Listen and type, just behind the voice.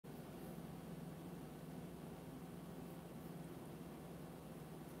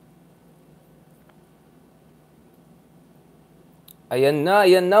Ayan na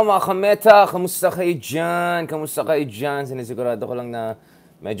mga kameta. Kamusta kayo dyan? Kamusta kayo dyan? Sinisigurado ko lang na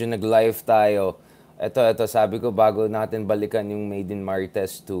medyo nag-live tayo. Ito, sabi ko bago natin balikan yung Made in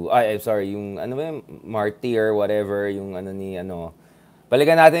Marites 2. Sorry, yung ano ba yung Martyr, whatever, yung ano ni ano.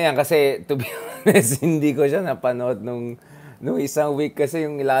 Balikan natin yan kasi to be honest, hindi ko siya napanood nung isang week kasi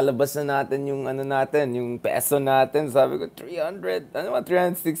yung ilalabas na natin yung ano natin, yung peso natin. Sabi ko 300, ano ba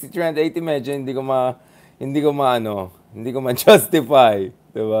 360, 380 medyo hindi ko ma-justify,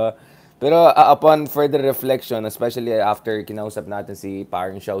 'di ba? Pero upon further reflection, especially after kinausap natin si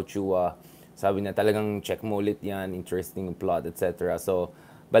Parang Xiao Chua, sabi na talagang check mo ulit yan, interesting yung plot, etc. So,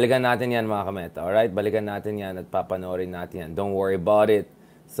 balikan natin yan mga kameta, alright? Balikan natin yan at papanoorin natin yan. Don't worry about it.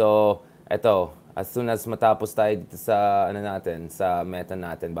 So, eto, as soon as matapos tayo dito sa, ano natin, sa meta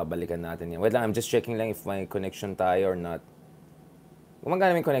natin, babalikan natin yan. Wait lang, I'm just checking lang if may connection tayo or not.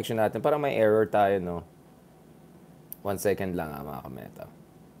 Gumagana yung connection natin, parang may error tayo, no? 1 second lang mga kameta.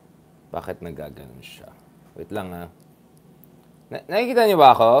 Bakit nagaganon siya? Wait lang nakikita niyo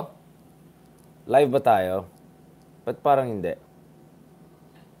ba ako? Live ba tayo? Ba't parang hindi?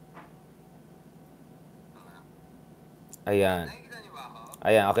 Ayan.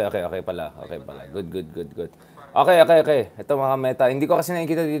 Ayan, okay pala. Okay pala. Good. Okay. Ito mga kameta. Hindi ko kasi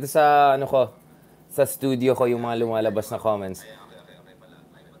nakikita dito sa, ano ko, sa studio ko yung mga lumalabas na comments.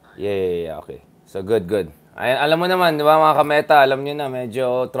 Yeah. Okay. So, good. Ay, alam mo naman, di ba mga kameta, alam nyo na,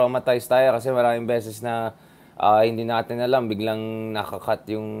 medyo traumatized tayo kasi maraming beses na hindi natin alam, biglang nakakat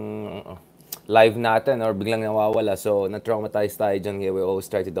yung live natin or biglang nawawala. So, na-traumatize tayo dyan. We always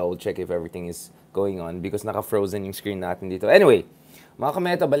try to double check if everything is going on because naka-frozen yung screen natin dito. Anyway, mga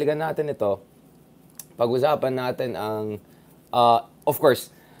kameta, balikan natin ito. Pag-usapan natin ang, of course,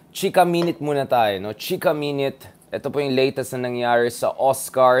 Chika Minute muna tayo, no? Chika Minute. Ito po yung latest na nangyari sa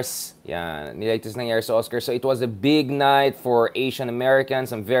Oscars. Yan, yung latest na nangyari sa Oscars. So it was a big night for Asian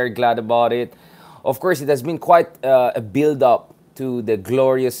Americans. I'm very glad about it. Of course, it has been quite a build-up to the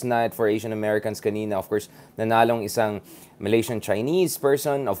glorious night for Asian Americans kanina. Of course, nanalong isang Malaysian Chinese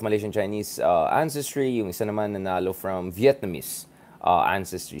person of Malaysian Chinese ancestry. Yung isa naman nanalo from Vietnamese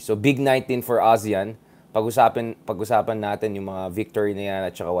ancestry. So big night din for ASEAN. Pag-usapan natin yung mga victory na yan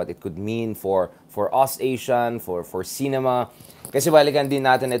at saka what it could mean for us Asian, for cinema. Kasi balikan din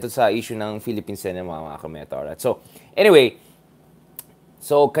natin ito sa issue ng Philippine cinema, mga kameta. Alright. So, anyway,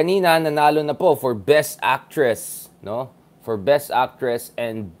 so kanina nanalo na po for Best Actress, no? For Best Actress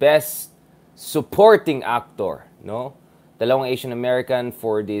and Best Supporting Actor, no? Dalawang Asian American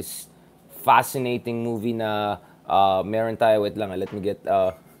for this fascinating movie na meron tayo. Wait lang, let me get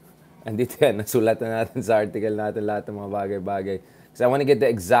andito yan, nasulatan natin sa article natin lahat ng mga bagay-bagay. Because I want to get the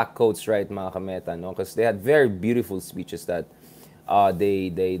exact quotes right, mga kameta, no? Because they had very beautiful speeches that they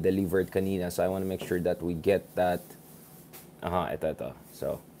delivered kanina. So I want to make sure that we get that. Ito.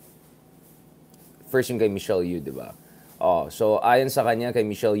 So, first yung kay Michelle Yu, di ba? So ayon sa kanya kay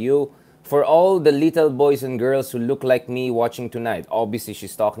Michelle Yu, for all the little boys and girls who look like me watching tonight, obviously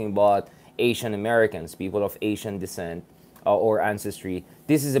she's talking about Asian Americans, people of Asian descent, or ancestry.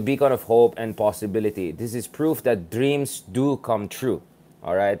 This is a beacon of hope and possibility. This is proof that dreams do come true.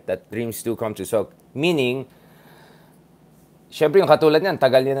 Alright? That dreams do come true. So, meaning, syempre yung katulad niyan,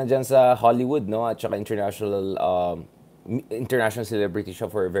 tagal niya na dyan sa Hollywood, no? At saka international celebrity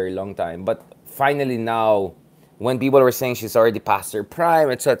siya for a very long time. But finally now, when people were saying she's already past her prime,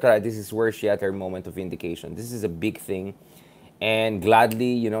 etc., this is where she had her moment of vindication. This is a big thing. And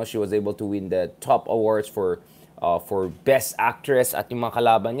gladly, she was able to win the top awards for Best Actress at yung mga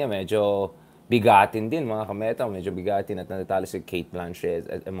kalaban niya medyo bigatin din mga kameta, medyo bigatin at natatalo si Kate Blanchett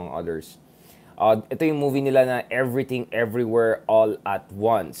among others. Ito yung movie nila na Everything Everywhere All at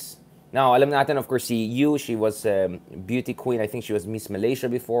Once. Now, alam natin of course si Yu, she was a beauty queen. I think she was Miss Malaysia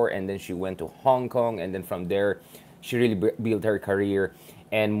before and then she went to Hong Kong and then from there she really built her career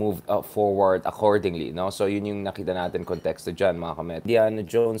and moved forward accordingly, no? So, yun yung nakita natin konteksto dyan, mga kamet. Indiana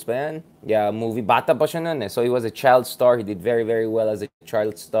Jones pa yan? Yeah, movie. Bata pa siya nun eh. So, he was a child star. He did very, very well as a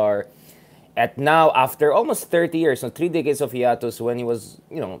child star. At now, after almost 30 years, so 3 decades of hiatus, when he was,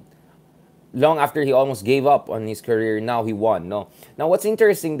 long after he almost gave up on his career, now he won, no? Now, what's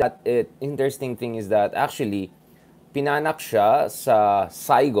interesting thing is that actually, pinanak siya sa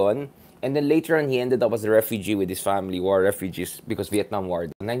Saigon. And then later on, he ended up as a refugee with his family, war refugees, because Vietnam War.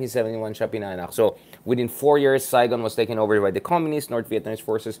 In 1971 siya pinanak. So, within 4 years, Saigon was taken over by the communist North Vietnamese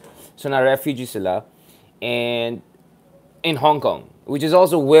forces. So, na-refugee sila. And in Hong Kong, which is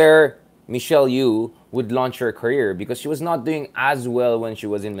also where Michelle Yu would launch her career because she was not doing as well when she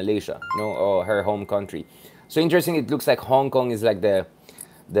was in Malaysia, her home country. So, interesting, it looks like Hong Kong is like the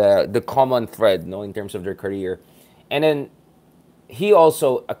common thread, in terms of their career. And then, he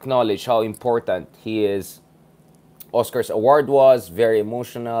also acknowledged how important he is Oscars award was, very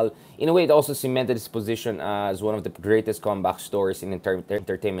emotional. In a way, it also cemented his position as one of the greatest comeback stories in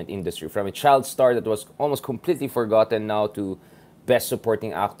entertainment industry. From a child star that was almost completely forgotten now to Best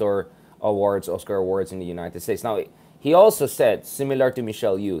Supporting Actor awards, Oscar awards in the United States. Now, he also said, similar to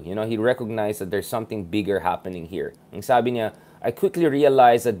Michelle Yeoh, he recognized that there's something bigger happening here. Ang sabi niya, I quickly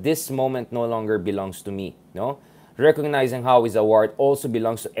realized that this moment no longer belongs to me. No? Recognizing how his award also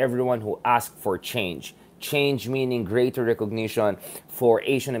belongs to everyone who asked for change. Change meaning greater recognition for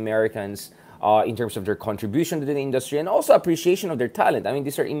Asian Americans in terms of their contribution to the industry and also appreciation of their talent. I mean,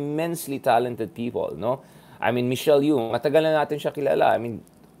 these are immensely talented people, no? I mean, Michelle Yeoh, matagal na natin siya kilala. I mean,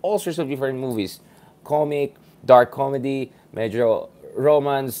 all sorts of different movies. Comic, dark comedy, medyo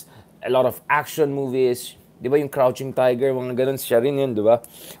romance, a lot of action movies. Di ba yung Crouching Tiger, mga ganun, siya rin yun, di ba?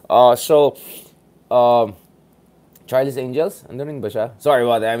 Um, Charlie's Angels, ano rin ba siya? Sorry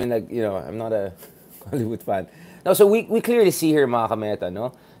about that. I mean, like, I'm not a Hollywood fan. No, so we clearly see here, mga kameta,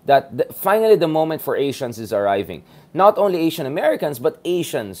 no, that finally the moment for Asians is arriving. Not only Asian Americans, but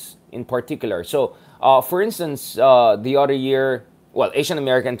Asians in particular. So, for instance, the other year, well, Asian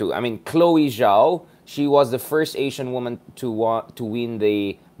American too. I mean, Chloe Zhao, she was the first Asian woman to win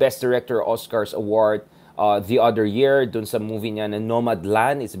the Best Director Oscars award the other year dun sa movie niya na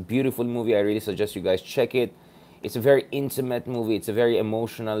Nomadland. It's a beautiful movie. I really suggest you guys check it. It's a very intimate movie. It's a very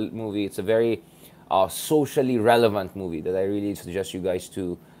emotional movie. It's a very socially relevant movie that I really suggest you guys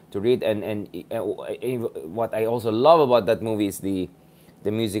to read. What I also love about that movie is the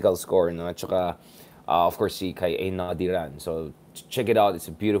musical score, no? At saka, of course, si kay A. Nadiran. So check it out. It's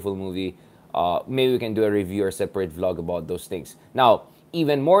a beautiful movie. Maybe we can do a review or separate vlog about those things. Now,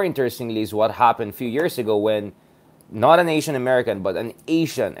 even more interestingly is what happened a few years ago when not an Asian American, but an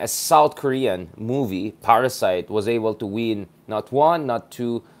Asian, a South Korean movie, Parasite, was able to win not one, not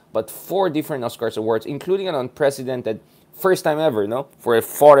two, but four different Oscars awards, including an unprecedented first time ever, no, for a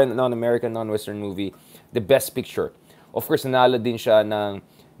foreign, non-American, non-Western movie, the Best Picture. Of course, nanalo din siya ng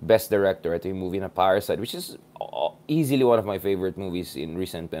Best Director. Ito yung movie na Parasite, which is easily one of my favorite movies in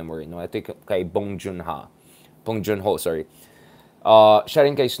recent memory. No, I think kay Bong Joon-ho, sorry. Siya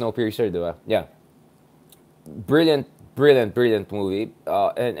rin kay Snowpiercer, di ba? Yeah. Brilliant, brilliant, brilliant movie.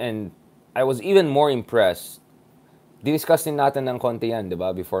 And I was even more impressed. Diniscuss din natin ng konti yan, di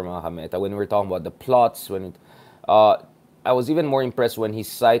ba, before mga kameta, when we were talking about the plots, I was even more impressed when he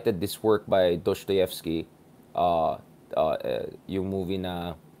cited this work by Dostoevsky, yung movie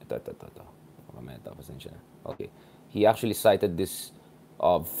na, ito, mga kameta, pasensya na. Okay. He actually cited this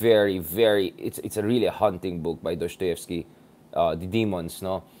very, very, it's a really haunting book by Dostoevsky, The Demons,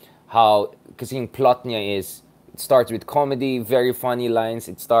 no? How, kasi yung plot niya is, it starts with comedy, very funny lines,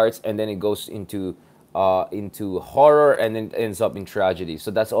 it starts, and then it goes into horror, and then ends up in tragedy.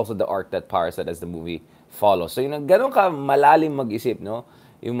 So that's also the arc that Parasite as the movie follows. So ganun ka malalim mag-isip, no?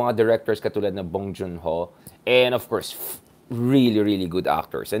 Yung mga directors katulad na Bong Joon-ho, and of course, really, really good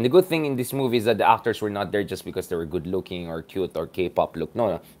actors. And the good thing in this movie is that the actors were not there just because they were good looking or cute or K-pop look.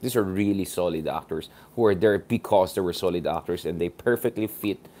 No, these are really solid actors who are there because they were solid actors and they perfectly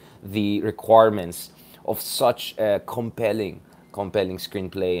fit the requirements of such a compelling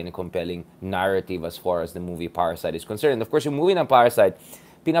screenplay and a compelling narrative as far as the movie Parasite is concerned. And of course, yung movie ng Parasite,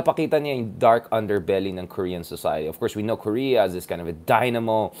 pinapakita niya yung dark underbelly ng Korean society. Of course, we know Korea as this kind of a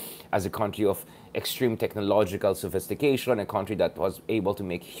dynamo, as a country of extreme technological sophistication, a country that was able to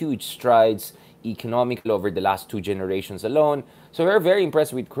make huge strides economically over the last 2 generations alone. So we're very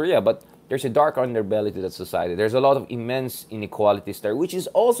impressed with Korea, but there's a dark underbelly to that society. There's a lot of immense inequalities there, which is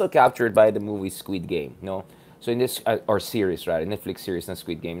also captured by the movie Squid Game, no? So in this, or series rather, Netflix series na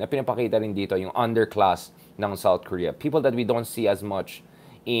Squid Game, na pinapakita rin dito yung underclass ng South Korea. People that we don't see as much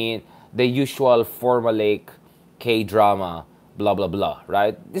in the usual formulaic K-drama, blah, blah, blah,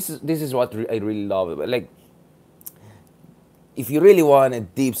 right? This is what I really love. Like, if you really want a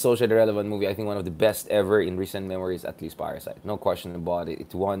deep socially relevant movie, I think one of the best ever in recent memory is at least Parasite. No question about it.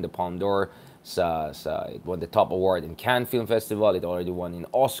 It won the Palme d'Or. It won the top award in Cannes Film Festival. It already won in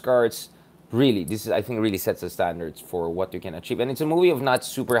Oscars. Really, this is, I think, really sets the standards for what you can achieve. And it's a movie of not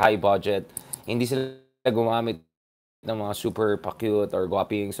super high budget. Hindi sila gumamit ng mga super pa-cute or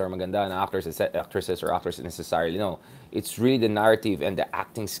guwapings or maganda na actresses or actors necessarily. No, it's really the narrative and the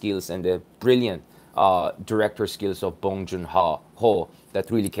acting skills and the brilliant director skills of Bong Joon-ho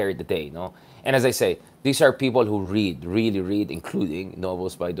that really carried the day. No, and as I say, these are people who really read, including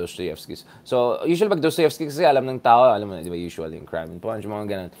novels by Dostoevsky. So usually pag Dostoevsky kasi alam ng tao, alam mo na, di ba, usually in Crime and Punch,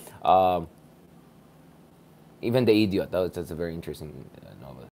 mga ganun. Even The Idiot, that's a very interesting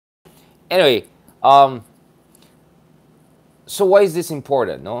novel. Anyway, So why is this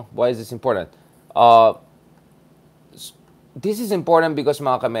important? No, why is this important? Uh, this is important because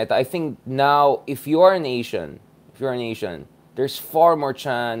mga kameta, I think now if you are an Asian, there's far more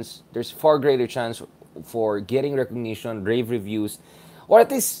chance, there's far greater chance for getting recognition, rave reviews, or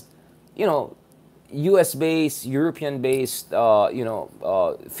at least, you know, U.S. based, European based,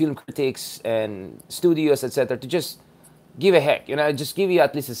 film critics and studios, etc., to just give a heck, just give you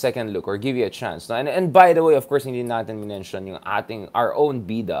at least a second look or give you a chance. No? And by the way, of course, hindi natin minention yung ating, our own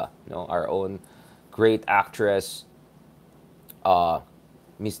bida, no? Our own great actress, uh,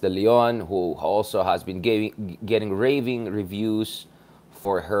 Miss De Leon, who also has been getting raving reviews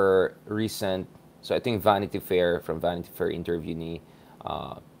for her recent, so I think Vanity Fair interview ni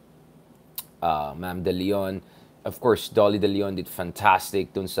uh, Ma'am De Leon. Of course, Dolly De Leon did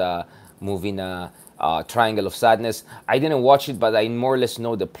fantastic dun sa movie na Triangle of Sadness. I didn't watch it, but I more or less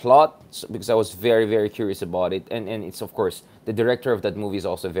know the plot because I was very, very curious about it. And it's, of course, the director of that movie is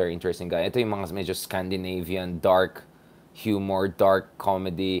also a very interesting guy. Ito yung mga medyo Scandinavian, dark humor, dark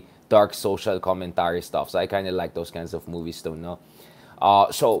comedy, dark social commentary stuff. So I kind of like those kinds of movies too, no?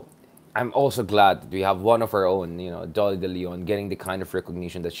 So I'm also glad that we have one of our own, Dolly De Leon, getting the kind of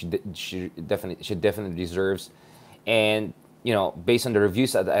recognition that she definitely deserves, and based on the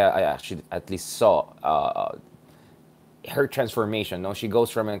reviews that I actually at least saw, her transformation. No, she goes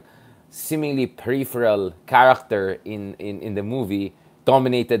from a seemingly peripheral character in the movie,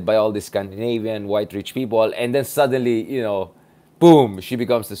 dominated by all these Scandinavian white rich people, and then suddenly, boom, she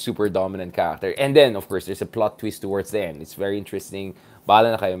becomes the super dominant character. And then, of course, there's a plot twist towards the end. It's very interesting.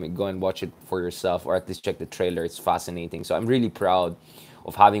 Bahala na kayo, go and watch it for yourself, or at least check the trailer. It's fascinating. So I'm really proud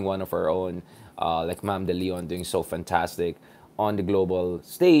of having one of our own, like Ma'am De Leon, doing so fantastic on the global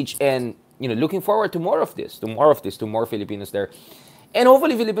stage. And, looking forward to more of this, to more Filipinos there. And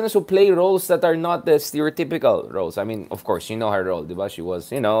hopefully Filipinos who play roles that are not the stereotypical roles. I mean, of course, her role, diba? She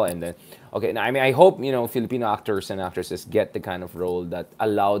was, and then, okay, I mean, I hope, Filipino actors and actresses get the kind of role that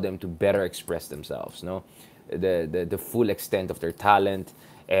allow them to better express themselves, no? The full extent of their talent,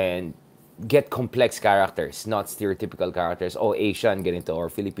 and get complex characters, not stereotypical characters. Oh, Asian, ganito, or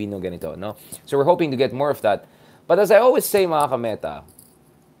Filipino, ganito, no? So we're hoping to get more of that. But as I always say, mga kameta,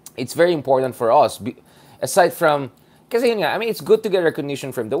 it's very important for us, aside from, kasi yun nga, I mean, it's good to get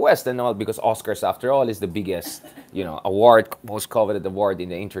recognition from the West and all, because Oscars, after all, is the biggest, award, most coveted award in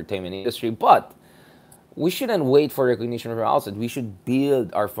the entertainment industry. But we shouldn't wait for recognition from outside. We should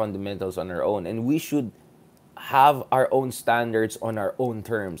build our fundamentals on our own, and we should have our own standards on our own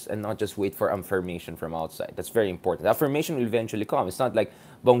terms, and not just wait for affirmation from outside. That's very important. Affirmation will eventually come. It's not like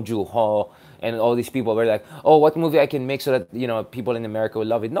Bong Joon-ho and all these people were like, oh, what movie I can make so that people in America will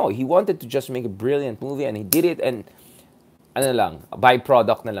love it. No, he wanted to just make a brilliant movie, and he did it. And ano lang,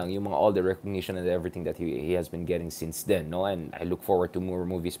 byproduct na lang yung mga, all the recognition and everything that he has been getting since then, no? And I look forward to more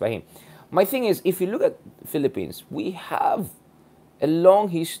movies by him. My thing is, if you look at Philippines, we have a long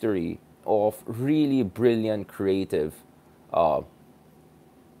history of really brilliant creative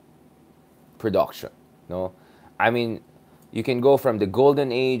production, no? I mean, you can go from the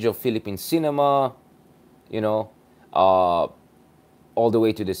golden age of Philippine cinema, all the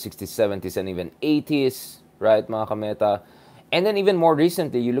way to the 60s, 70s, and even 80s, right, mga kameta? And then even more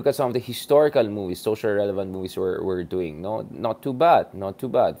recently, you look at some of the historical movies, social relevant movies we're doing. No, not too bad.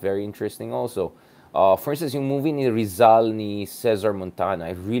 Very interesting also. For instance, yung movie ni Rizal ni Cesar Montana,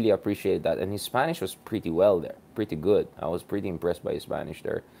 I really appreciate that. And his Spanish was pretty well there, pretty good. I was pretty impressed by his Spanish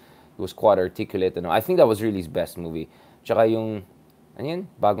there. He was quite articulate. And I think that was really his best movie. Tsaka yung, ano yun?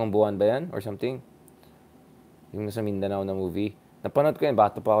 Bagong Buwan ba yan? Or something? Yung nasa Mindanao na movie. Napanood ko yun,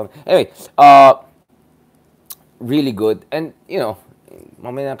 bata pa ako. Anyway, really good. And,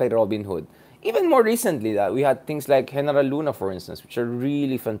 mamaya na kay Robin Hood. Even more recently, that we had things like General Luna, for instance, which are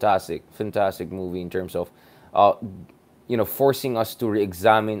really fantastic movie in terms of, forcing us to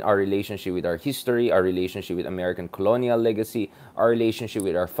re-examine our relationship with our history, our relationship with American colonial legacy, our relationship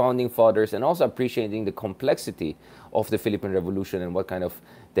with our founding fathers, and also appreciating the complexity of the Philippine Revolution and what kind of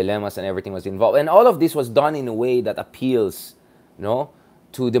dilemmas and everything was involved. And all of this was done in a way that appeals,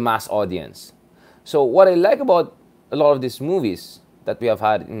 to the mass audience. So what I like about a lot of these movies that we have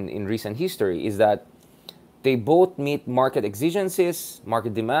had in recent history is that they both meet market exigencies,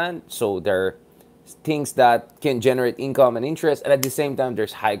 market demand, so they're things that can generate income and interest, and at the same time,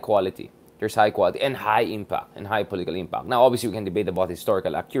 there's high quality. There's high quality and high impact and high political impact. Now, obviously, we can debate about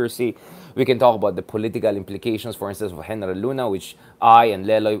historical accuracy. We can talk about the political implications, for instance, of General Luna, which I and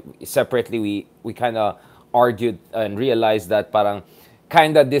Lelo separately, we kind of argued and realized that parang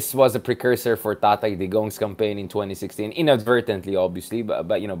this was a precursor for Tatay Digong's campaign in 2016, inadvertently, obviously, but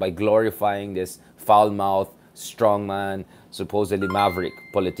by glorifying this foul-mouthed strongman, supposedly maverick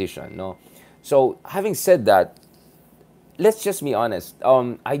politician, no? So having said that, let's just be honest.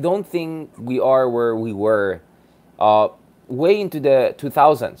 I don't think we are where we were uh, way into the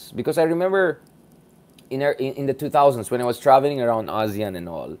 2000s, because I remember in the 2000s when I was traveling around ASEAN and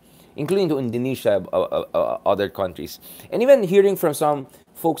all, including to Indonesia, other countries, and even hearing from some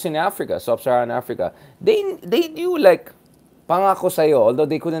folks in Africa, sub-Saharan Africa, they knew like pangako sayo, although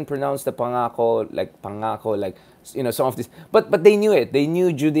they couldn't pronounce the pangako, like some of this, but they knew it. They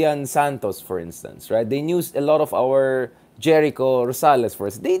knew Julian Santos, for instance, right? They knew a lot of our Jericho Rosales, for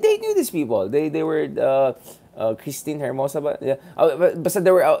instance. They knew these people. They were Christine Hermosa, but yeah, but so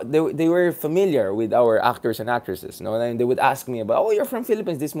they were familiar with our actors and actresses, no? And they would ask me about, oh, you're from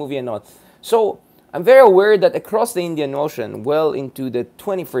Philippines, this movie and all. So I'm very aware that across the Indian Ocean, well into the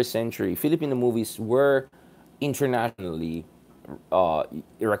 21st century, Filipino movies were internationally uh,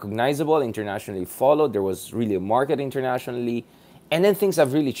 recognizable, internationally followed. There was really a market internationally. And then things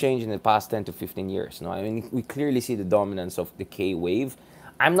have really changed in the past 10 to 15 years. No? I mean, we clearly see the dominance of the K-wave.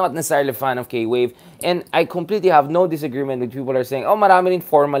 I'm not necessarily a fan of K-wave. And I completely have no disagreement with people who are saying, oh, marami rin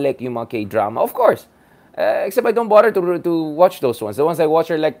formalic yung mga K-drama. Of course. Except I don't bother to watch those ones. The ones I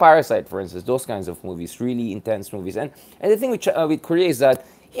watch are like Parasite, for instance. Those kinds of movies. Really intense movies. And the thing with Korea is that,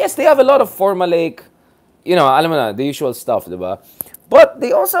 yes, they have a lot of formalic, alam mo na, the usual stuff, diba? But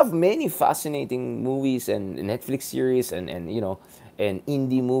they also have many fascinating movies and Netflix series and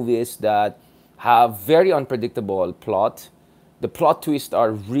indie movies that have very unpredictable plot. The plot twists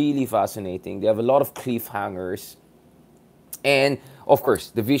are really fascinating. They have a lot of cliffhangers. And of course,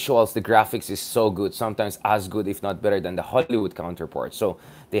 the visuals, the graphics is so good, sometimes as good, if not better, than the Hollywood counterpart. So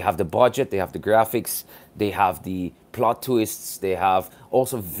they have the budget, they have the graphics, they have the plot twists, they have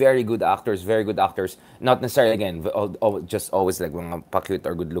also very good actors, very good actors. Not necessarily, again, just always like mga pa-cute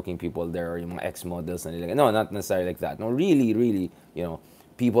or good-looking people there, or yung mga ex-models. No, not necessarily like that. No, really, really,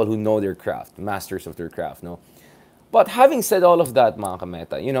 people who know their craft, masters of their craft, no? But having said all of that, mga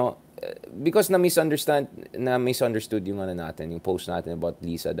kameta, because na misunderstood yung natin, yung post natin about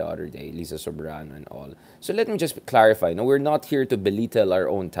Lisa the other day, Lisa Sobrano and all. So let me just clarify. No, we're not here to belittle our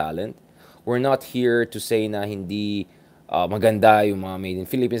own talent. We're not here to say na hindi maganda yung mga made in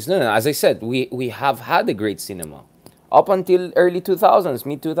Philippines. No, no. As I said, we have had a great cinema. Up until early 2000s,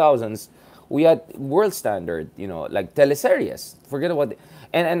 mid 2000s, we had world standard, like teleseries. Forget about it.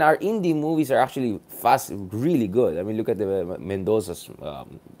 And our indie movies are actually really good. I mean, look at the Mendoza's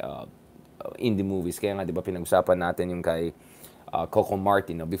indie movies. Kaya nga, di ba, pinag-usapan natin yung kay Coco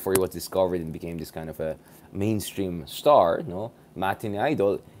Martin, no? Before he was discovered and became this kind of a mainstream star, no? Matinee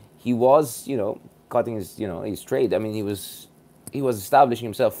idol. He was, cutting his trade. I mean, he was establishing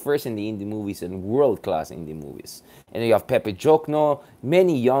himself first in the indie movies and world-class indie movies. And then you have Pepe Jokno,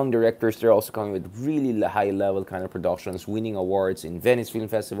 many young directors. They're also coming with really high-level kind of productions, winning awards in Venice Film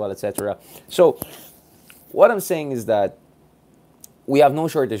Festival, etc. So what I'm saying is that we have no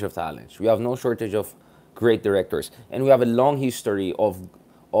shortage of talent. We have no shortage of great directors. And we have a long history of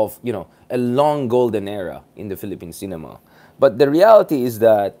a long golden era in the Philippine cinema. But the reality is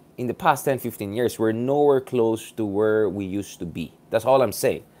that in the past 10, 15 years, we're nowhere close to where we used to be. That's all I'm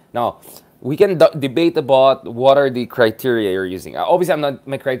saying. Now, we can debate about what are the criteria you're using. Obviously,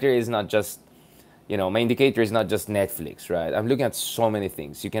 my criteria is not just, my indicator is not just Netflix, right? I'm looking at so many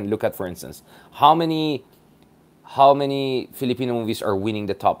things. You can look at, for instance, how many Filipino movies are winning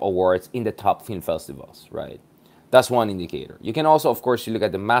the top awards in the top film festivals, right? That's one indicator. You can also, of course, you look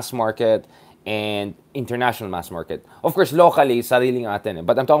at the mass market and international mass market. Of course, locally, sariling atin.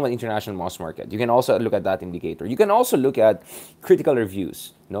 But I'm talking about international mass market. You can also look at that indicator. You can also look at critical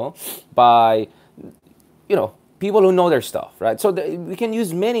reviews, by, people who know their stuff, right? So we can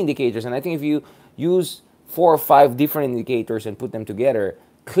use many indicators. And I think if you use 4 or 5 different indicators and put them together,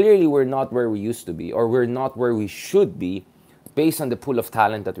 clearly we're not where we used to be, or we're not where we should be, based on the pool of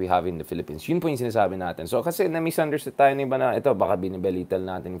talent that we have in the Philippines. Yun po yung sinasabi natin. So kasi na-misunderstood tayo ng iba na, ito, baka binibelittle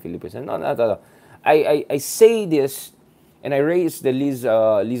natin yung Philippines. No. I say this, and I raise the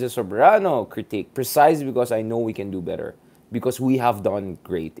Liza Sobrano critique precisely because I know we can do better. Because we have done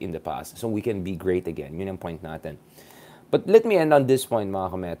great in the past. So we can be great again. Yun ang point natin. But let me end on this point, mga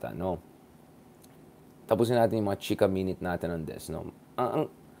kameta, no? Tapusin natin yung mga chika minute natin on this, no?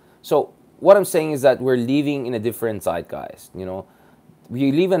 So, what I'm saying is that we're living in a different zeitgeist,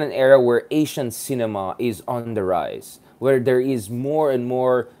 We live in an era where Asian cinema is on the rise, where there is more and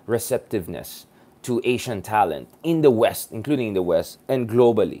more receptiveness to Asian talent in the West, including in the West, and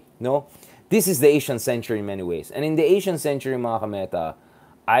globally, This is the Asian century in many ways. And in the Asian century, mga kameta,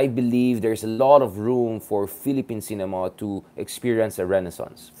 I believe there's a lot of room for Philippine cinema to experience a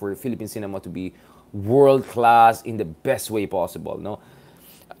renaissance, for Philippine cinema to be world class in the best way possible, no?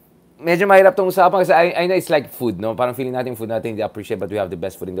 Medyo mahirap tong usapan kasi I know it's like food, no? Parang feeling natin food natin hindi appreciate but we have the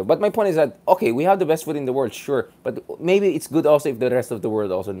best food in the world. But my point is that, okay, we have the best food in the world, sure. But maybe it's good also if the rest of the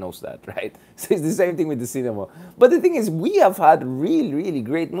world also knows that, right? So it's the same thing with the cinema. But the thing is, we have had really, really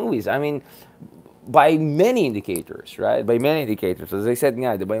great movies. I mean, by many indicators, right? By many indicators. As I said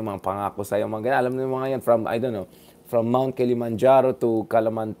nga, di ba yung mga pangako sa'yo, mga ganun, alam mo yung mga yan from, I don't know, from Mount Kilimanjaro to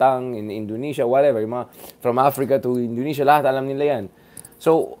Kalamantang in Indonesia, whatever. Yung mga, from Africa to Indonesia, lahat alam nila yan.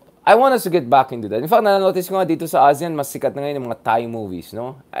 So, I want us to get back into that. In fact, na-notice ko nga dito sa ASEAN, mas sikat na ngayon yung mga Thai movies,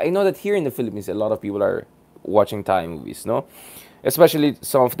 no? I know that here in the Philippines, a lot of people are watching Thai movies, no? Especially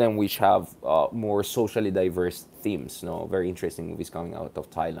some of them which have more socially diverse themes, no? Very interesting movies coming out of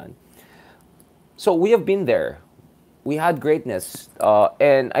Thailand. So we have been there. We had greatness,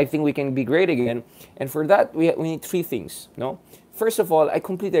 and I think we can be great again. And for that, we need three things, no? First of all, I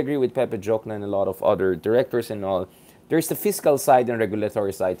completely agree with Pepe Jokna and a lot of other directors and all. There's the fiscal side and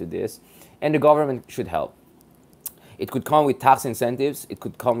regulatory side to this, and the government should help. It could come with tax incentives. It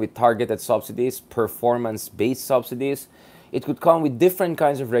could come with targeted subsidies, performance-based subsidies. It could come with different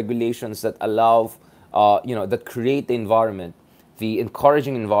kinds of regulations that allow, that create the environment, the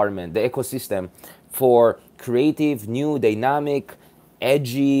encouraging environment, the ecosystem for creative, new, dynamic,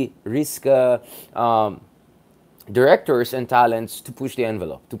 edgy, directors and talents to push the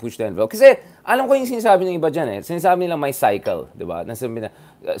envelope, Kasi alam ko yung sinasabi ng iba dyan eh. Sinasabi nila may cycle, di ba?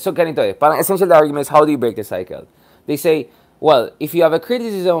 So ganito eh, parang essential argument is how do you break the cycle? They say, well, if you have a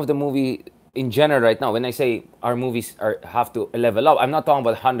criticism of the movie in general right now, when I say our movies have to level up, I'm not talking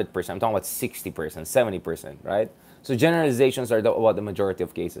about 100%, I'm talking about 60%, 70%, right? So generalizations are about the majority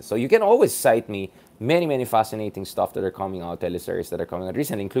of cases. So you can always cite me many, many fascinating stuff that are coming out, teleseries that are coming out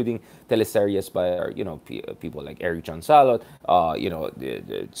recently, including teleseries by, people like Eric John Salot,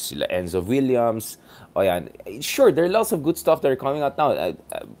 sila Enzo Williams. Oh, yeah. Sure, there are lots of good stuff that are coming out now.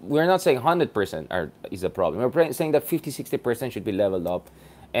 We're not saying 100% is a problem. We're saying that 50-60% should be leveled up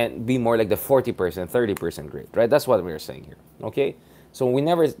and be more like the 40%, 30% grade, right? That's what we're saying here, okay? So we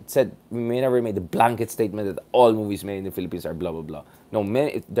never made the blanket statement that all movies made in the Philippines are blah, blah, blah. No,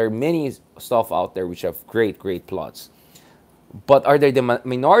 there are many stuff out there which have great, great plots. But are they the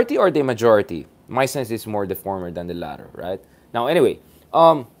minority or the majority? My sense is more the former than the latter, right? Now, anyway,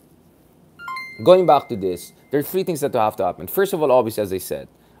 going back to this, there are three things that have to happen. First of all, obviously, as I said,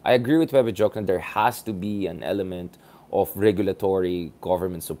 I agree with Pepe Jokna, there has to be an element of regulatory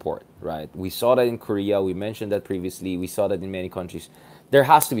government support, right? We saw that in Korea. We mentioned that previously. We saw that in many countries. There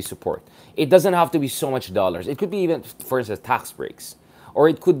has to be support. It doesn't have to be so much dollars. It could be even, for instance, tax breaks. Or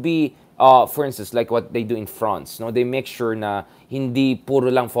it could be, for instance, like what they do in France. No? They make sure na hindi puro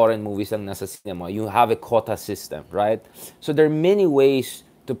lang foreign movies ang nasa cinema. You have a quota system, right? So there are many ways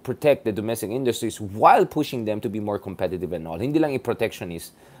to protect the domestic industries while pushing them to be more competitive and all. Hindi lang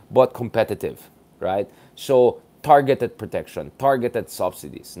protectionist, but competitive, right? So targeted protection, targeted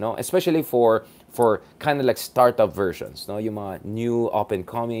subsidies, no? Especially for kind of like startup versions, no? Yung mga new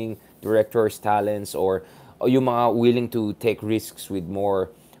up-and-coming directors, talents, or yung mga willing to take risks with more,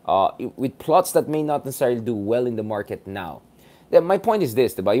 with plots that may not necessarily do well in the market now. My point is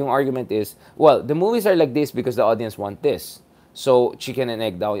this, diba? Yung argument is, well, the movies are like this because the audience want this. So, chicken and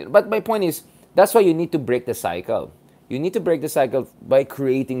egg down. But my point is, that's why you need to break the cycle. You need to break the cycle by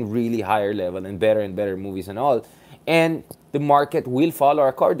creating really higher level and better movies and all. And the market will follow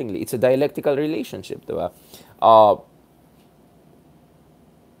accordingly. It's a dialectical relationship, diba?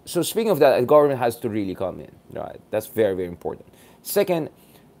 So speaking of that, the government has to really come in, right? That's very, very important. Second,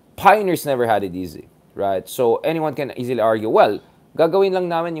 pioneers never had it easy, right? So anyone can easily argue, well, gagawin lang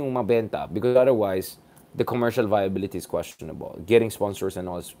namin yung mabenta because otherwise the commercial viability is questionable. Getting sponsors and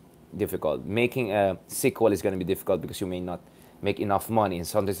all is difficult. Making a sequel is going to be difficult because you may not make enough money, and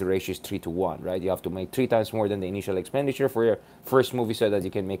sometimes the ratio is 3-1, right? You have to make 3 times more than the initial expenditure for your first movie so that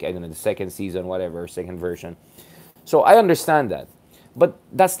you can make, I don't know, the second season, whatever, second version. So I understand that. But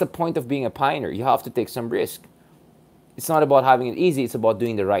that's the point of being a pioneer. You have to take some risk. It's not about having it easy. It's about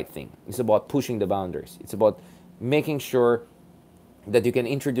doing the right thing. It's about pushing the boundaries. It's about making sure that you can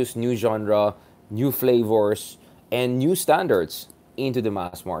introduce new genre, new flavors, and new standards into the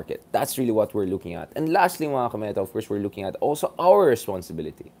mass market. That's really what we're looking at. And lastly, mga kameta, of course, we're looking at also our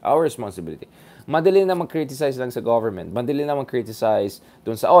responsibility. Our responsibility. Madali na mag-criticize lang sa government. Madali na mag-criticize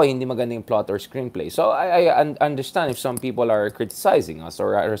dun sa, hindi magandang plot or screenplay. So I understand if some people are criticizing us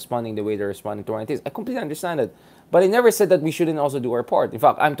or are responding the way they're responding to our things. I completely understand that. But I never said that we shouldn't also do our part. In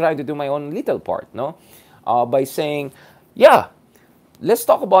fact, I'm trying to do my own little part, no? By saying, let's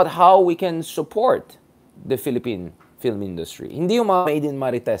talk about how we can support the Philippine film industry. Hindi yung mga made in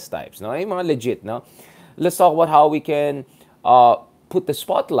Marites types, no? Yung mga legit, no? Let's talk about how we can put the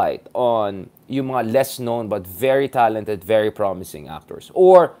spotlight on yung mga less known but very talented, very promising actors.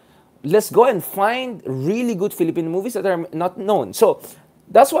 Or let's go and find really good Filipino movies that are not known. So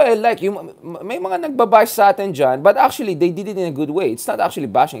that's why I like yung may mga nagbabash sa atin dyan, but actually they did it in a good way. It's not actually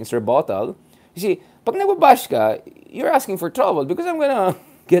bashing, it's rebuttal. You see, pag nagbabash ka, you're asking for trouble because I'm gonna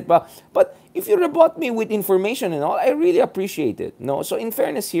get back. But if you rebut me with information and all, I really appreciate it. No, so in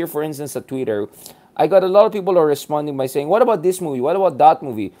fairness here, for instance, at Twitter, I got a lot of people who are responding by saying, "What about this movie? What about that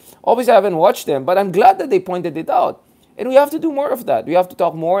movie?" Obviously, I haven't watched them, but I'm glad that they pointed it out. And we have to do more of that. We have to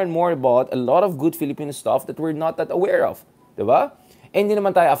talk more and more about a lot of good Filipino stuff that we're not that aware of, diba? And hindi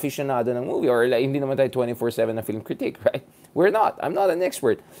naman tayo aficionado ng movie or like, hindi naman tayo 24/7 na film critic, right? We're not. I'm not an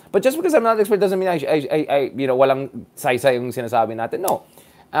expert. But just because I'm not an expert doesn't mean walang saysay yung sinasabi natin. No.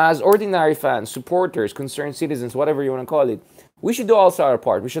 As ordinary fans, supporters, concerned citizens, whatever you want to call it, we should do also our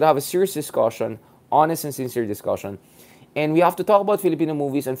part. We should have a serious discussion, honest and sincere discussion. And we have to talk about Filipino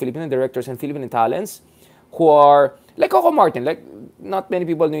movies and Filipino directors and Filipino talents who are, like Coco Martin, like not many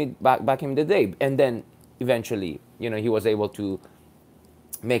people knew it back in the day. And then eventually, he was able to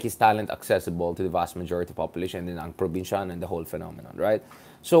make his talent accessible to the vast majority of the population, and then ang probinsyan and the whole phenomenon, right?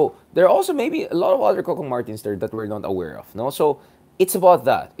 So there are also maybe a lot of other Coco Martins there that we're not aware of, no? So it's about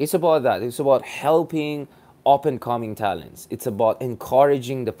that. It's about that. It's about helping up-and-coming talents. It's about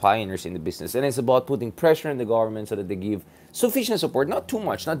encouraging the pioneers in the business, and it's about putting pressure on the government so that they give sufficient support, not too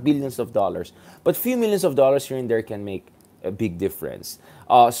much, not billions of dollars, but few millions of dollars here and there can make a big difference.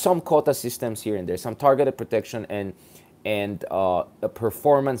 Some quota systems here and there, some targeted protection and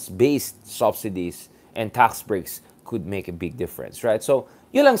performance-based subsidies and tax breaks could make a big difference, right? So,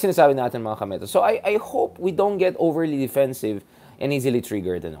 yun lang sinasabi natin mga kameto. So, I hope we don't get overly defensive and easily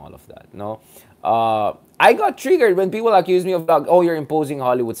triggered and all of that, no? I got triggered when people accuse me of, like, oh, you're imposing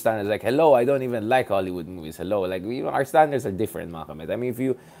Hollywood standards. Like, hello, I don't even like Hollywood movies. Hello, like, our standards are different, mga kameto. I mean, if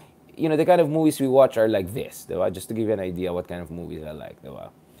the kind of movies we watch are like this, diba? Just to give you an idea what kind of movies I like, diba?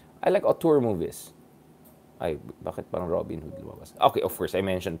 I like auteur movies. Ay, bakit parang Robin Hood lumabas? Okay, of course, I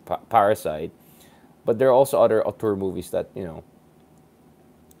mentioned Parasite. But there are also other auteur movies that,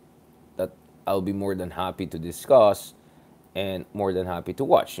 that I'll be more than happy to discuss and more than happy to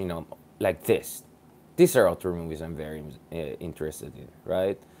watch, like this. These are auteur movies I'm very interested in,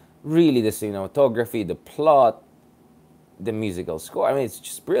 right? Really, the cinematography, the plot, the musical score. I mean, it's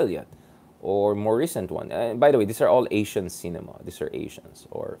just brilliant. Or more recent one. And by the way, these are all Asian cinema. These are Asians.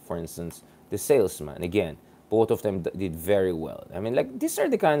 Or, for instance, The Salesman. Again, both of them did very well. I mean, like, these are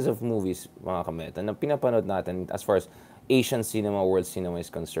the kinds of movies, mga kameta, na pinapanood natin as far as Asian cinema, world cinema is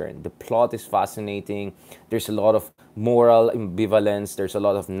concerned. The plot is fascinating. There's a lot of moral ambivalence. There's a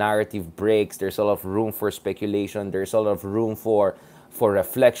lot of narrative breaks. There's a lot of room for speculation. There's a lot of room for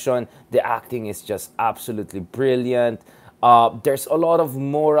reflection. The acting is just absolutely brilliant. There's a lot of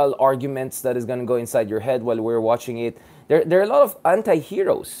moral arguments that is going to go inside your head while we're watching it. There are a lot of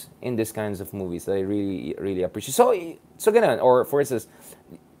anti-heroes in these kinds of movies that I really, really appreciate. So ganun. Or, for instance,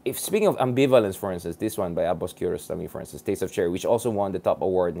 if speaking of ambivalence, for instance, this one by Abbas Kiarostami, for instance, Taste of Cherry, which also won the top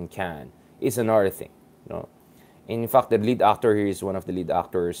award in Cannes, is another thing. In fact, the lead actor here is one of the lead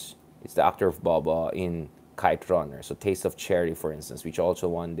actors. It's the actor of Baba in Kite Runner. So Taste of Cherry, for instance, which also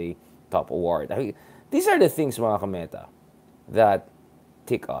won the top award. I mean, these are the things, mga kameta, that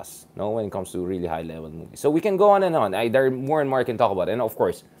tick us, when it comes to really high-level movies. So we can go on and on. There are more and more I can talk about. And of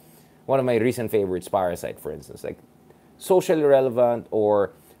course, one of my recent favorites, Parasite, for instance. Like, socially relevant,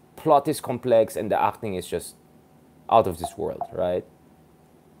 or plot is complex and the acting is just out of this world, right?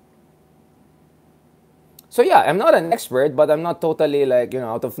 So yeah, I'm not an expert, but I'm not totally like,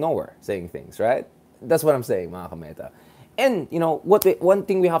 out of nowhere saying things, right? That's what I'm saying, mga kameta. And, one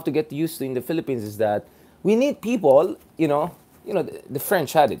thing we have to get used to in the Philippines is that we need people, the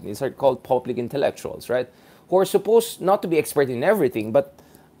French had it. These are called public intellectuals, right? Who are supposed not to be expert in everything, but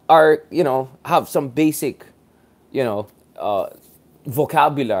are, have some basic,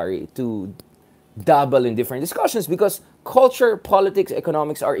 vocabulary to dabble in different discussions, because culture, politics,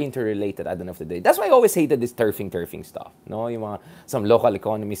 economics are interrelated at the end of the day. That's why I always hated this turfing stuff. Some local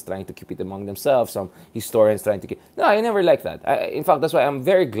economists trying to keep it among themselves, some historians trying to keep... No, I never liked that. In fact, that's why I'm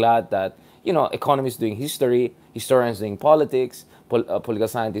very glad that, economists doing history, historians doing politics, political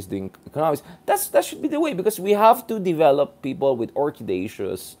scientists doing economics. That should be the way, because we have to develop people with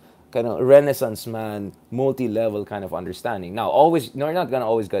orchidaceous, kind of Renaissance man, multi-level kind of understanding. Now, you're not going to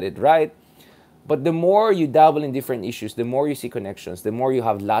always get it right, but the more you dabble in different issues, the more you see connections, the more you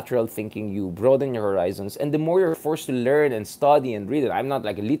have lateral thinking, you broaden your horizons, and the more you're forced to learn and study and read it. I'm not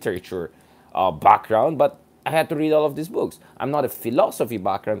like a literature background, but I had to read all of these books. I'm not a philosophy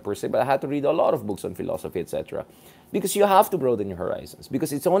background per se, but I had to read a lot of books on philosophy, etc. Because you have to broaden your horizons.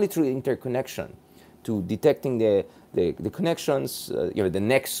 Because it's only through interconnection, to detecting the connections, the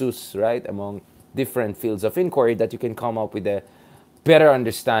nexus, right, among different fields of inquiry, that you can come up with a better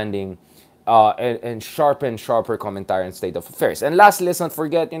understanding and sharper commentary and state of affairs. And lastly, let's not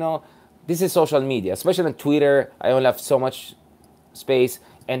forget, this is social media, especially on Twitter. I only have so much space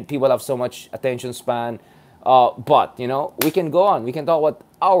and people have so much attention span. But, we can go on. We can talk about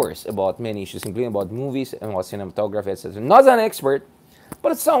hours about many issues, including about movies and about cinematography, etc. Not as an expert,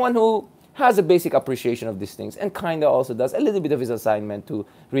 but as someone who has a basic appreciation of these things and kind of also does a little bit of his assignment to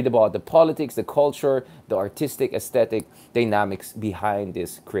read about the politics, the culture, the artistic, aesthetic dynamics behind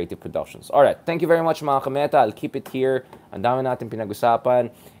these creative productions. All right. Thank you very much, mga kameta. I'll keep it here. Ang dami natin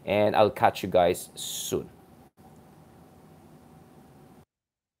pinag-usapan, and I'll catch you guys soon.